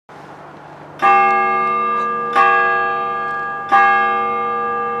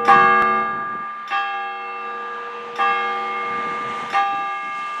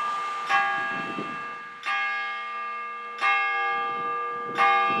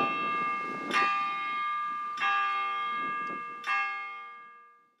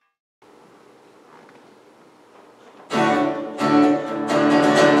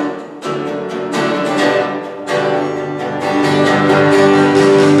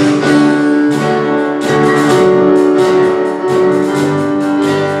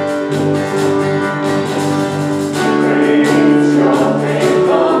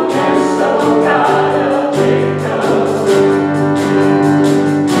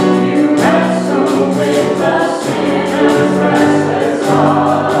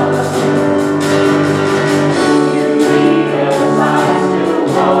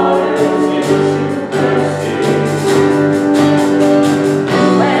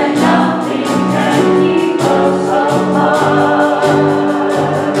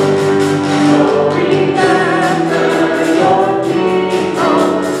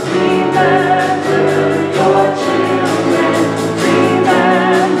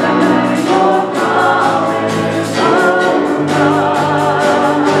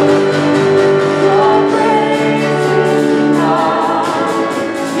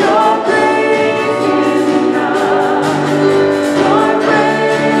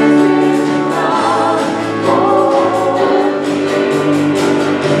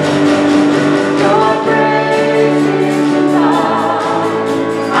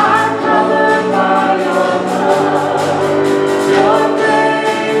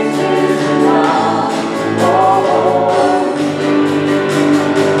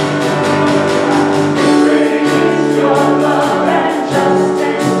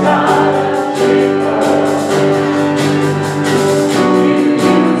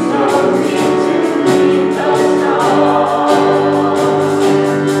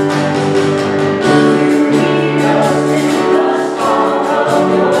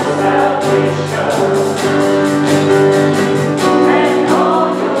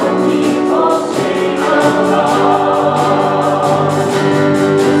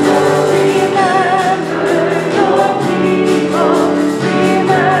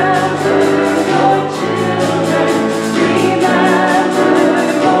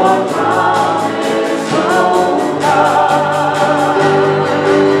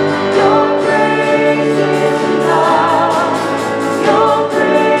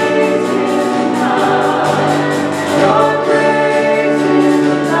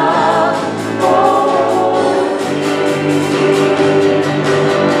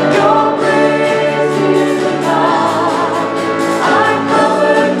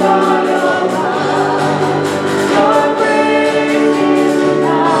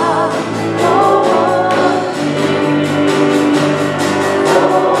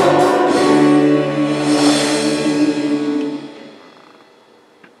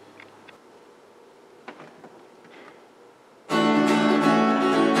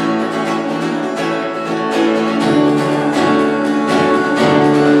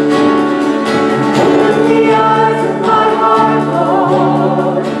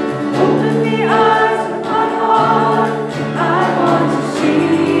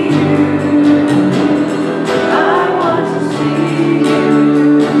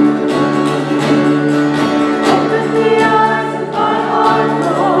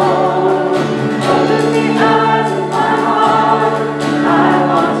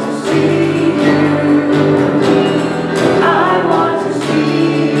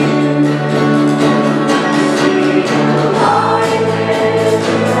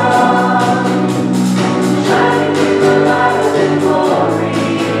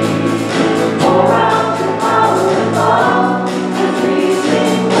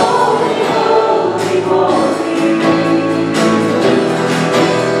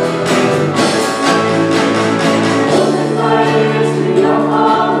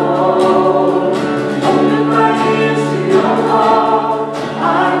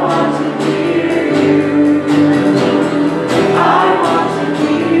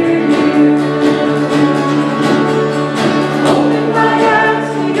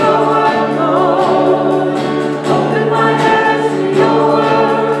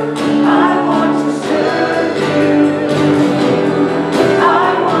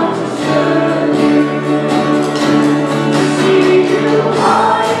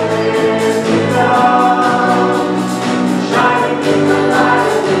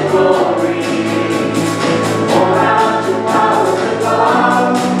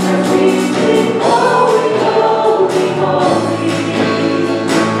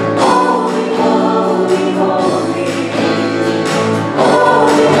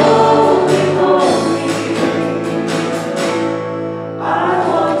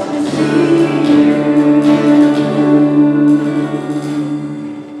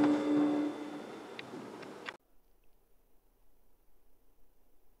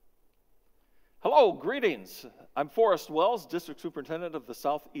So, greetings. I'm Forrest Wells, District Superintendent of the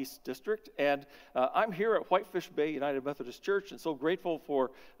Southeast District, and I'm here at Whitefish Bay United Methodist Church, and so grateful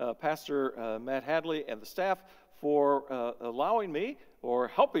for Pastor Matt Hadley and the staff for allowing me or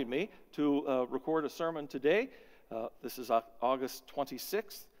helping me to record a sermon today. This is August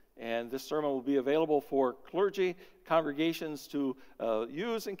 26th, and this sermon will be available for clergy congregations to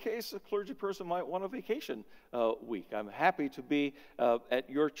use in case a clergy person might want a vacation week. I'm happy to be at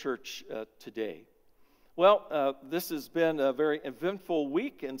your church today. Well, this has been a very eventful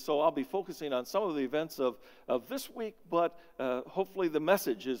week, and so I'll be focusing on some of the events of this week, but hopefully the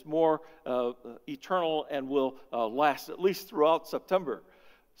message is more eternal and will last at least throughout September.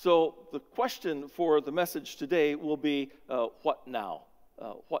 So the question for the message today will be, what now?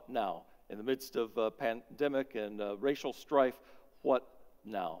 What now? In the midst of pandemic and racial strife, what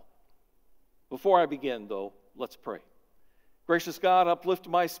now? Before I begin, though, let's pray. Gracious God, uplift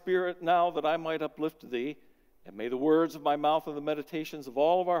my spirit now that I might uplift thee, and may the words of my mouth and the meditations of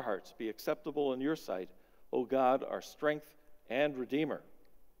all of our hearts be acceptable in your sight, O God, our strength and Redeemer.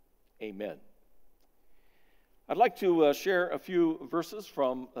 Amen. I'd like to share a few verses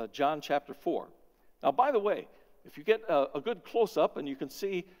from John chapter 4. Now, by the way, if you get a good close-up and you can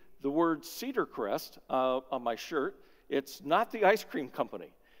see the word Cedar Crest on my shirt, it's not the ice cream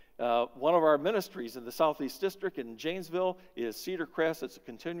company. One of our ministries in the Southeast District in Janesville is Cedar Crest. It's a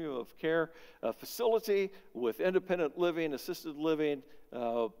continuum of care facility with independent living, assisted living,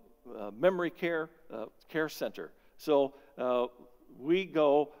 memory care, care center. So we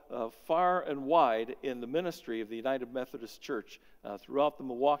go far and wide in the ministry of the United Methodist Church throughout the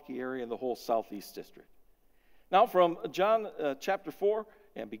Milwaukee area and the whole Southeast District. Now from John chapter 4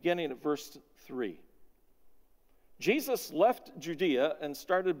 and beginning at verse 3. Jesus left Judea and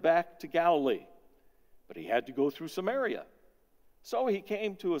started back to Galilee, but he had to go through Samaria. So he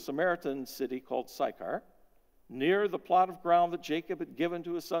came to a Samaritan city called Sychar, near the plot of ground that Jacob had given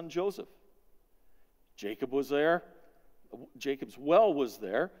to his son Joseph. Jacob was there, Jacob's well was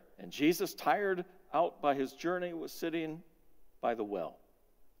there, and Jesus, tired out by his journey, was sitting by the well.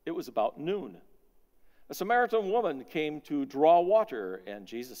 It was about noon. A Samaritan woman came to draw water, and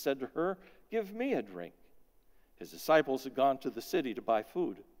Jesus said to her, "Give me a drink." His disciples had gone to the city to buy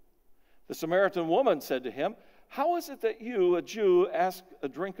food. The Samaritan woman said to him, "How is it that you, a Jew, ask a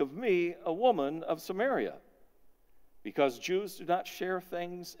drink of me, a woman of Samaria?" Because Jews do not share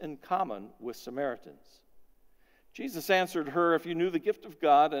things in common with Samaritans. Jesus answered her, "If you knew the gift of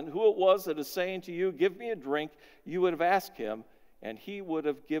God and who it was that is saying to you, 'Give me a drink,' you would have asked him, and he would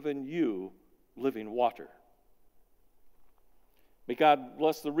have given you living water." May God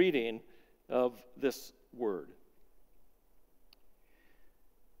bless the reading of this word.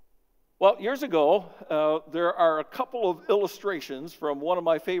 Well, years ago, there are a couple of illustrations from one of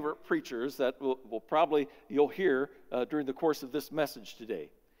my favorite preachers that you'll hear during the course of this message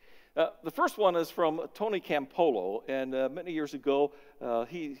today. The first one is from Tony Campolo, and many years ago,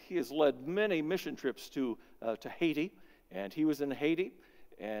 he has led many mission trips to Haiti, and he was in Haiti,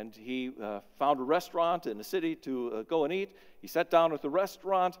 and he found a restaurant in the city to go and eat. He sat down at the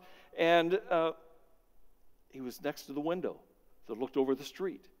restaurant, and he was next to the window that looked over the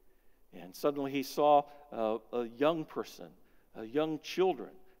street. And suddenly he saw a young person, young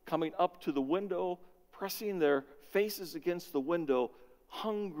children, coming up to the window, pressing their faces against the window,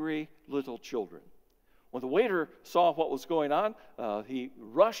 hungry little children. When the waiter saw what was going on, he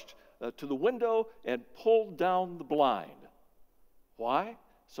rushed to the window and pulled down the blind. Why?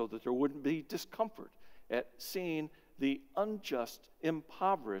 So that there wouldn't be discomfort at seeing the unjust,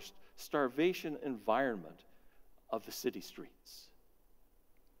 impoverished, starvation environment of the city streets.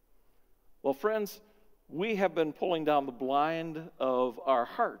 Well, friends, we have been pulling down the blind of our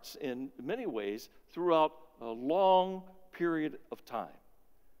hearts in many ways throughout a long period of time.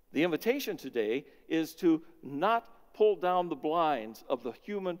 The invitation today is to not pull down the blinds of the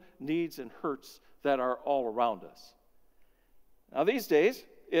human needs and hurts that are all around us. Now, these days,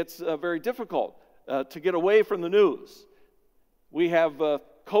 it's very difficult to get away from the news. We have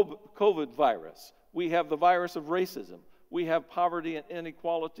COVID virus. We have the virus of racism. We have poverty and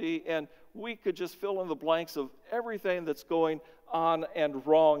inequality, and we could just fill in the blanks of everything that's going on and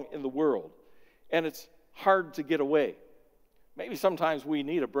wrong in the world. And it's hard to get away. Maybe sometimes we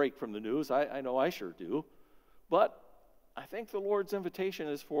need a break from the news. I know I sure do. But I think the Lord's invitation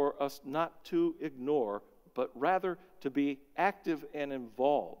is for us not to ignore, but rather to be active and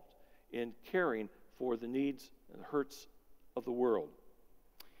involved in caring for the needs and hurts of the world.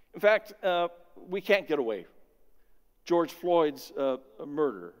 In fact, we can't get away. George Floyd's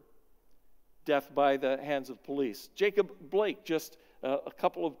murder, death by the hands of police. Jacob Blake just a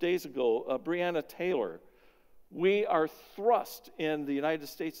couple of days ago, Breonna Taylor. We are thrust in the United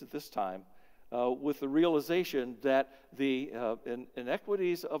States at this time with the realization that the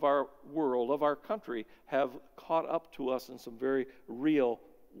inequities of our world, of our country, have caught up to us in some very real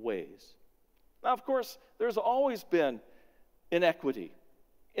ways. Now, of course, there's always been inequity,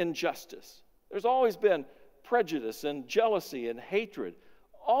 injustice. There's always been prejudice and jealousy and hatred.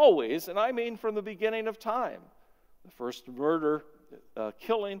 Always, and I mean from the beginning of time. The first murder,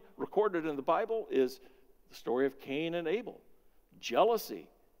 killing recorded in the Bible is the story of Cain and Abel. Jealousy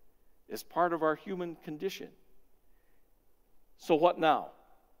is part of our human condition. So what now?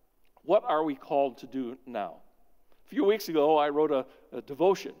 What are we called to do now? A few weeks ago, I wrote a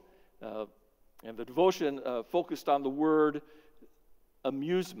devotion, and the devotion focused on the word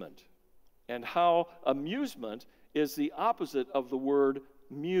amusement, and how amusement is the opposite of the word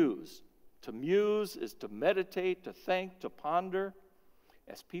muse. To muse is to meditate, to think, to ponder.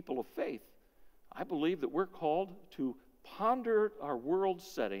 As people of faith, I believe that we're called to ponder our world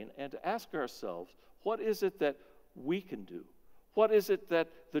setting and to ask ourselves, what is it that we can do? What is it that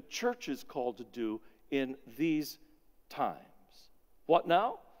the church is called to do in these times? What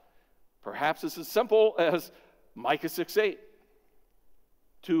now? Perhaps it's as simple as Micah 6:8.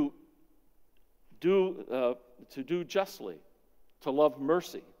 To do justly, to love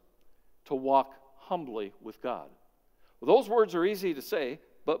mercy, to walk humbly with God. Well, those words are easy to say,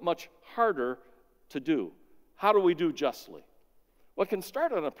 but much harder to do. How do we do justly? Well, it can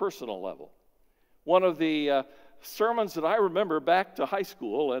start on a personal level. One of the sermons that I remember back to high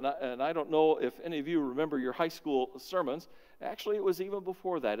school, and I don't know if any of you remember your high school sermons, actually it was even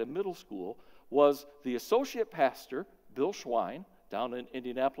before that, in middle school, was the associate pastor, Bill Schwein, down in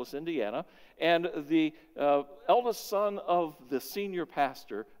Indianapolis, Indiana, and the eldest son of the senior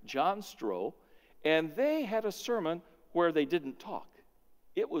pastor, John Stroh, and they had a sermon where they didn't talk.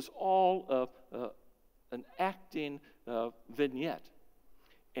 It was all an acting vignette.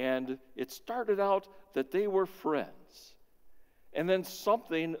 And it started out that they were friends. And then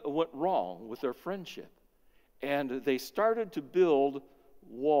something went wrong with their friendship. And they started to build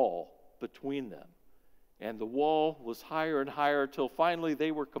wall between them. And the wall was higher and higher till finally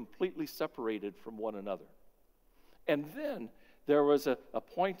they were completely separated from one another. And then there was a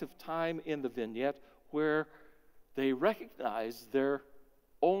point of time in the vignette where they recognized their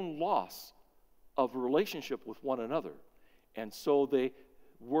own loss of relationship with one another. And so they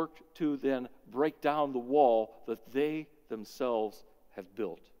worked to then break down the wall that they themselves have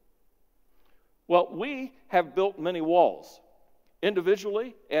built. Well, we have built many walls,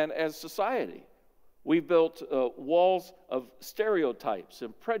 individually and as society. We've built walls of stereotypes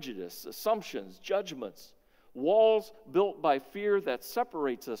and prejudice, assumptions, judgments, walls built by fear that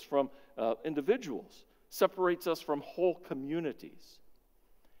separates us from individuals, separates us from whole communities.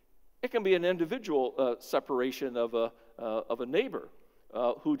 It can be an individual separation of a neighbor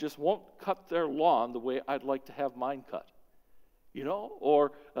who just won't cut their lawn the way I'd like to have mine cut,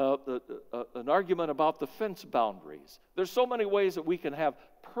 or an argument about the fence boundaries. There's so many ways that we can have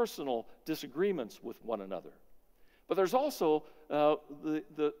personal disagreements with one another. But there's also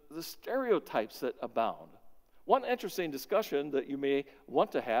the stereotypes that abound. One interesting discussion that you may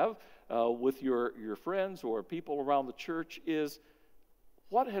want to have with your friends or people around the church is,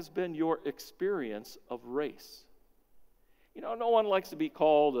 what has been your experience of race? No one likes to be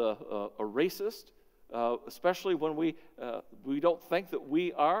called a racist, especially when we don't think that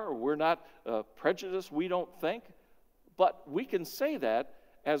we are, or we're not prejudiced, we don't think. But we can say that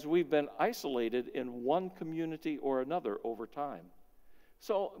as we've been isolated in one community or another over time.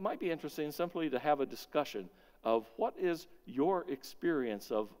 So it might be interesting simply to have a discussion of what is your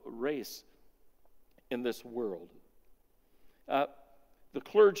experience of race in this world. The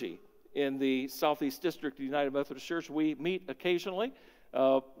clergy in the Southeast District of the United Methodist Church, we meet occasionally.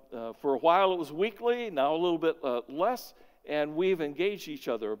 For a while it was weekly, now a little bit less, and we've engaged each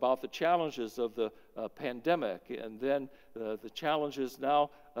other about the challenges of the pandemic, and then the challenges now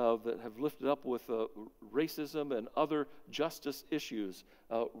that have lifted up with racism and other justice issues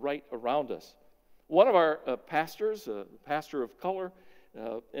right around us. One of our pastors, a pastor of color,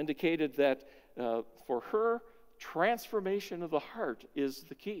 indicated that for her, transformation of the heart is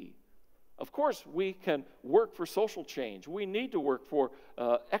the key. Of course, we can work for social change. We need to work for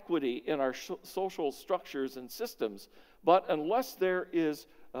equity in our social structures and systems. But unless there is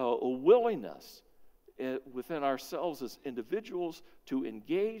a willingness within ourselves as individuals to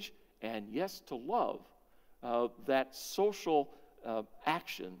engage and, yes, to love, that social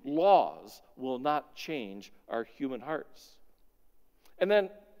action, laws, will not change our human hearts. And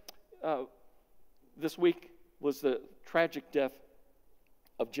then this week was the tragic death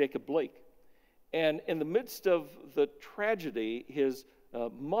of Jacob Blake. And in the midst of the tragedy, his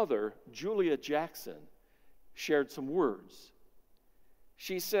mother, Julia Jackson, shared some words.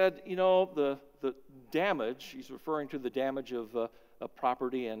 She said, the damage, she's referring to the damage of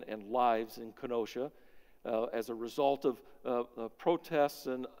property and lives in Kenosha as a result of protests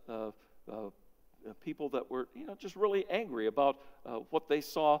and people that were, just really angry about what they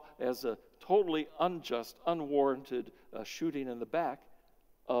saw as a totally unjust, unwarranted shooting in the back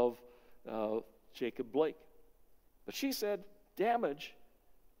of Jacob Blake. But she said, damage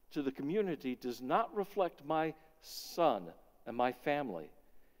to the community does not reflect my son and my family.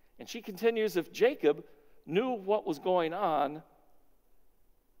 And she continues, if Jacob knew what was going on,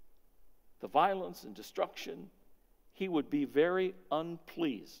 the violence and destruction, he would be very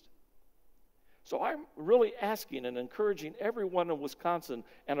unpleased. So I'm really asking and encouraging everyone in Wisconsin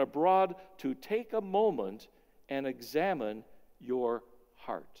and abroad to take a moment and examine your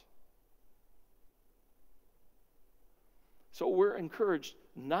heart. So we're encouraged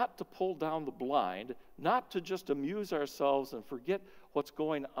not to pull down the blind, not to just amuse ourselves and forget what's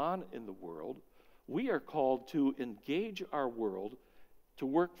going on in the world. We are called to engage our world to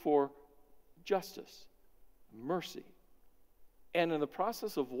work for justice, mercy. And in the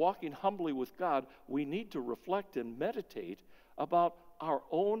process of walking humbly with God, we need to reflect and meditate about our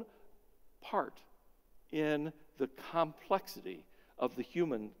own part in the complexity of the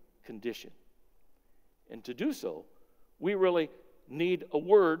human condition. And to do so, we really need a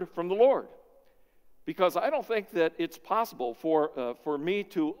word from the Lord. Because I don't think that it's possible for me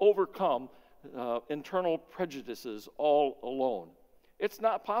to overcome internal prejudices all alone. It's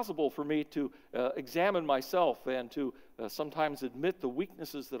not possible for me to examine myself and to sometimes admit the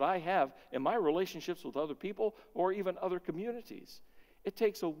weaknesses that I have in my relationships with other people or even other communities. It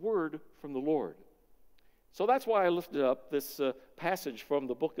takes a word from the Lord. So that's why I lifted up this passage from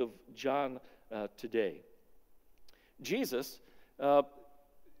the book of John today. Jesus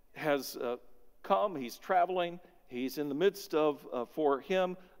has come, he's traveling, he's in the midst of, for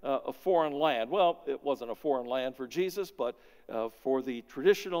him, a foreign land. Well, it wasn't a foreign land for Jesus, but for the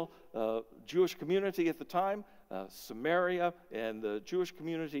traditional Jewish community at the time, Samaria and the Jewish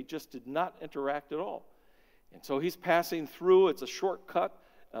community just did not interact at all. And so he's passing through. It's a shortcut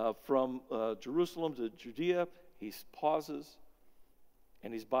from Jerusalem to Judea. He pauses,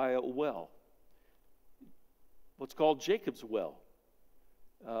 and he's by a well, what's called Jacob's well,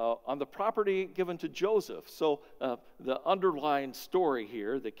 on the property given to Joseph. So the underlying story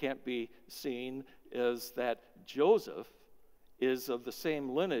here that can't be seen is that Joseph is of the same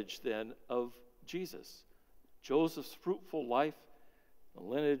lineage then of Jesus. Joseph's fruitful life, the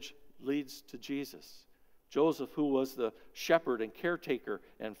lineage leads to Jesus. Joseph, who was the shepherd and caretaker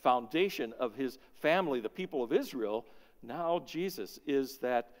and foundation of his family, the people of Israel, now Jesus is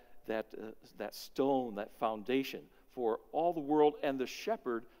that stone, that foundation for all the world and the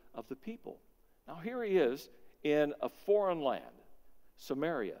shepherd of the people. Now here he is in a foreign land,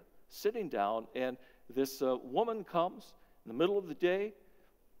 Samaria, sitting down, and this woman comes in the middle of the day,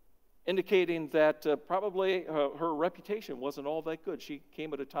 indicating that probably her reputation wasn't all that good. She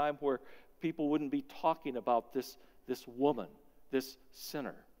came at a time where people wouldn't be talking about this woman, this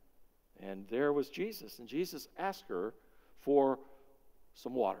sinner. And there was Jesus, and Jesus asked her for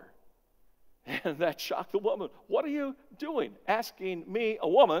some water. And that shocked the woman. What are you doing, asking me, a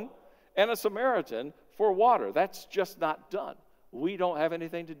woman, and a Samaritan for water? That's just not done. We don't have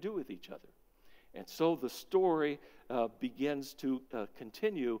anything to do with each other. And so the story begins to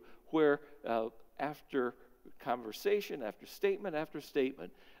continue where after conversation, after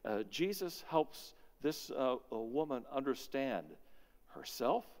statement, Jesus helps this woman understand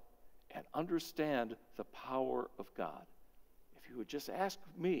herself and understand the power of God. If you would just ask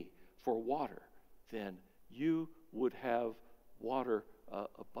me for water, then you would have water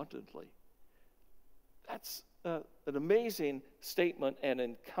abundantly. That's an amazing statement and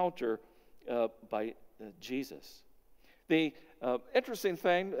encounter by Jesus. The interesting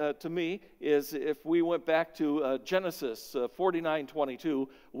thing to me is if we went back to Genesis 49:22,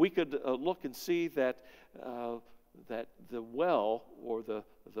 we could look and see that the well or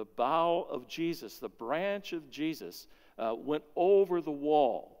the bough of Jesus, the branch of Jesus, went over the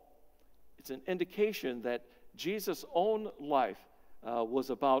wall. It's an indication that Jesus' own life was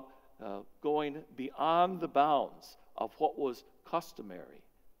about going beyond the bounds of what was customary,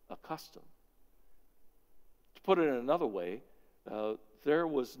 a custom. To put it in another way, there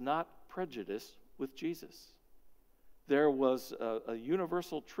was not prejudice with Jesus. There was a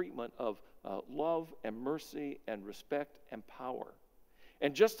universal treatment of love and mercy and respect and power.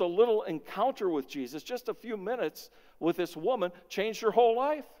 And just a little encounter with Jesus, just a few minutes with this woman, changed her whole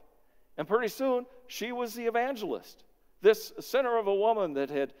life. And pretty soon, she was the evangelist. This sinner of a woman that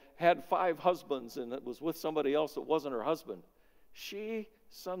had had 5 husbands and that was with somebody else that wasn't her husband, she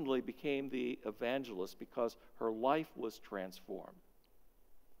suddenly became the evangelist because her life was transformed.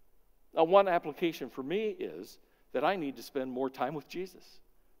 Now, one application for me is that I need to spend more time with Jesus.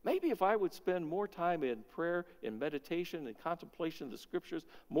 Maybe if I would spend more time in prayer, in meditation, in contemplation of the Scriptures,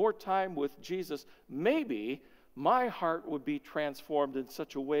 more time with Jesus, maybe my heart would be transformed in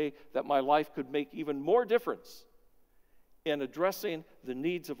such a way that my life could make even more difference in addressing the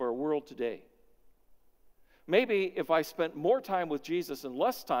needs of our world today. Maybe if I spent more time with Jesus and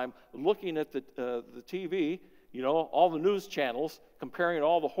less time looking at the TV, all the news channels, comparing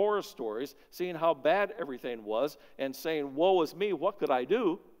all the horror stories, seeing how bad everything was, and saying, woe is me, what could I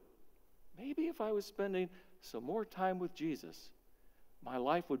do? Maybe if I was spending some more time with Jesus, my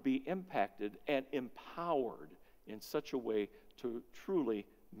life would be impacted and empowered in such a way to truly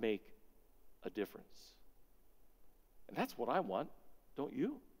make a difference. And that's what I want, don't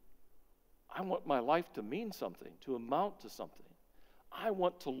you? I want my life to mean something, to amount to something. I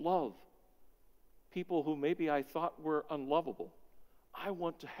want to love people who maybe I thought were unlovable. I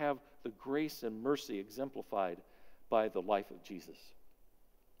want to have the grace and mercy exemplified by the life of Jesus.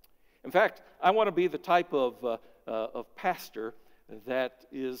 In fact, I want to be the type of pastor that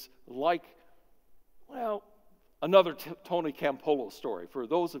is like, another Tony Campolo story. For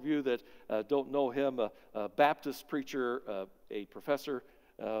those of you that don't know him, a Baptist preacher, a professor,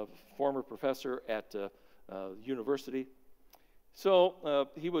 former professor at university. So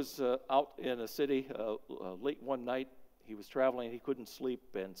he was out in a city late one night. He was traveling. He couldn't sleep,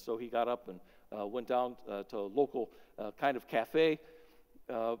 and so he got up and went down to a local kind of cafe,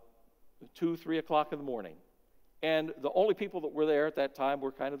 2, 3 o'clock in the morning. And the only people that were there at that time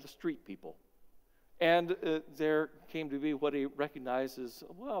were kind of the street people. And there came to be what he recognized as,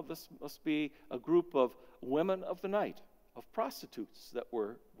 this must be a group of women of the night, of prostitutes that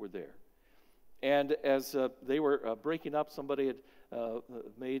were there. And as they were breaking up, somebody had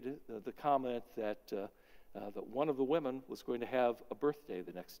made the comment that one of the women was going to have a birthday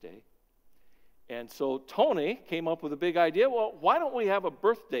the next day. And so Tony came up with a big idea. Well, why don't we have a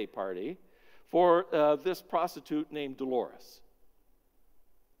birthday party for this prostitute named Dolores?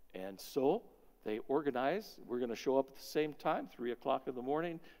 And so they organized, we're going to show up at the same time, 3 o'clock in the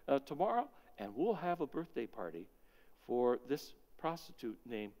morning tomorrow, and we'll have a birthday party for this prostitute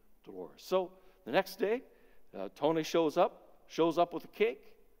named Dolores. So the next day, Tony shows up with a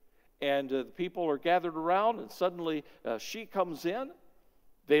cake, and the people are gathered around, and suddenly she comes in.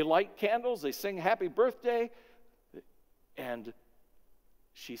 They light candles, they sing happy birthday, and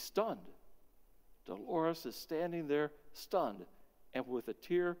she's stunned. Dolores is standing there stunned and with a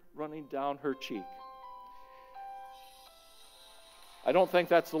tear running down her cheek. I don't think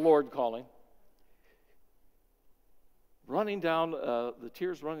that's the Lord calling. The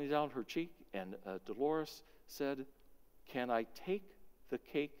tears running down her cheek, and Dolores said, "Can I take the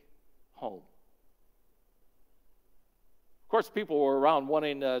cake home?" Of course, people were around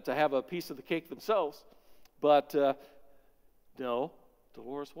wanting to have a piece of the cake themselves, but no,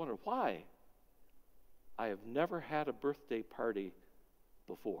 Dolores wondered, why? I have never had a birthday party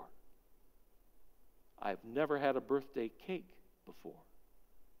before. I've never had a birthday cake before.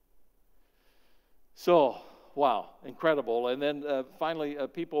 So, wow, incredible. And then finally,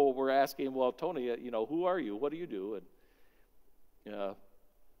 people were asking, well, Tony, who are you? What do you do? And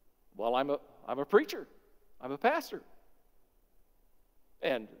well, I'm a preacher. I'm a pastor.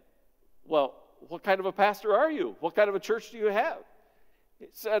 And, well, what kind of a pastor are you? What kind of a church do you have? He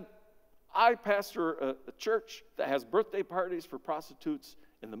said, I pastor a church that has birthday parties for prostitutes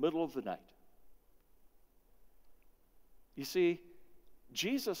in the middle of the night. You see,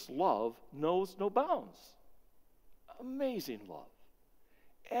 Jesus' love knows no bounds. Amazing love.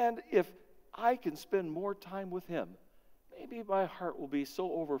 And if I can spend more time with him, maybe my heart will be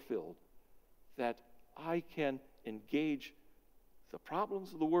so overfilled that I can engage the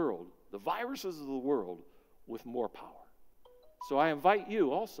problems of the world, the viruses of the world, with more power. So I invite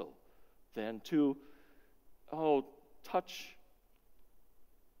you also then to, touch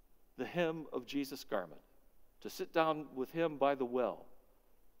the hem of Jesus' garment, to sit down with him by the well,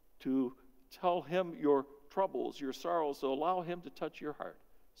 to tell him your troubles, your sorrows, so allow him to touch your heart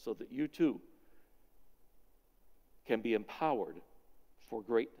so that you too can be empowered for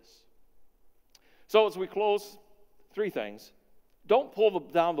greatness. So as we close, 3 things. Don't pull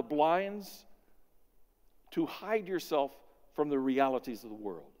down the blinds to hide yourself from the realities of the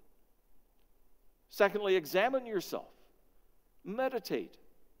world. Secondly, examine yourself. Meditate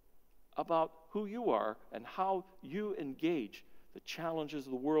about who you are and how you engage the challenges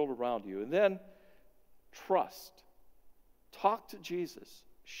of the world around you. And then trust. Talk to Jesus.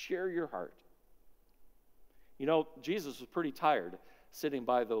 Share your heart. You know, Jesus was pretty tired sitting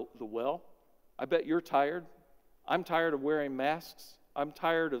by the well. I bet you're tired. I'm tired of wearing masks. I'm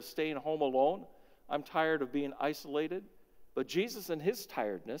tired of staying home alone. I'm tired of being isolated. But Jesus, in his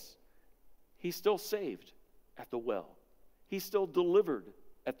tiredness, he still saved at the well. He still delivered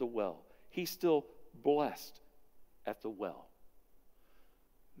at the well. He still blessed at the well.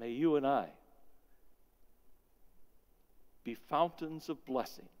 May you and I be fountains of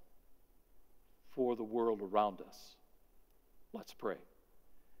blessing for the world around us. Let's pray.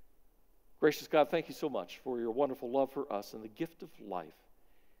 Gracious God, thank you so much for your wonderful love for us and the gift of life,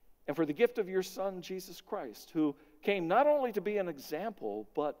 and for the gift of your Son, Jesus Christ, who came not only to be an example,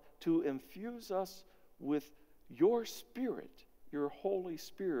 but to infuse us with your Spirit, your Holy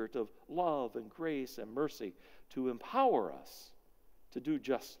Spirit of love and grace and mercy, to empower us to do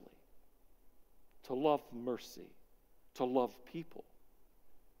justly, to love mercy, to love people,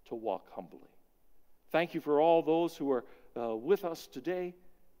 to walk humbly. Thank you for all those who are with us today,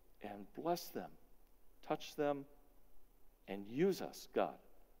 and bless them, touch them, and use us, God,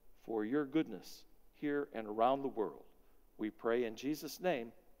 for your goodness here and around the world. We pray in Jesus'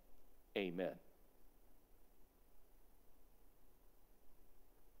 name, amen.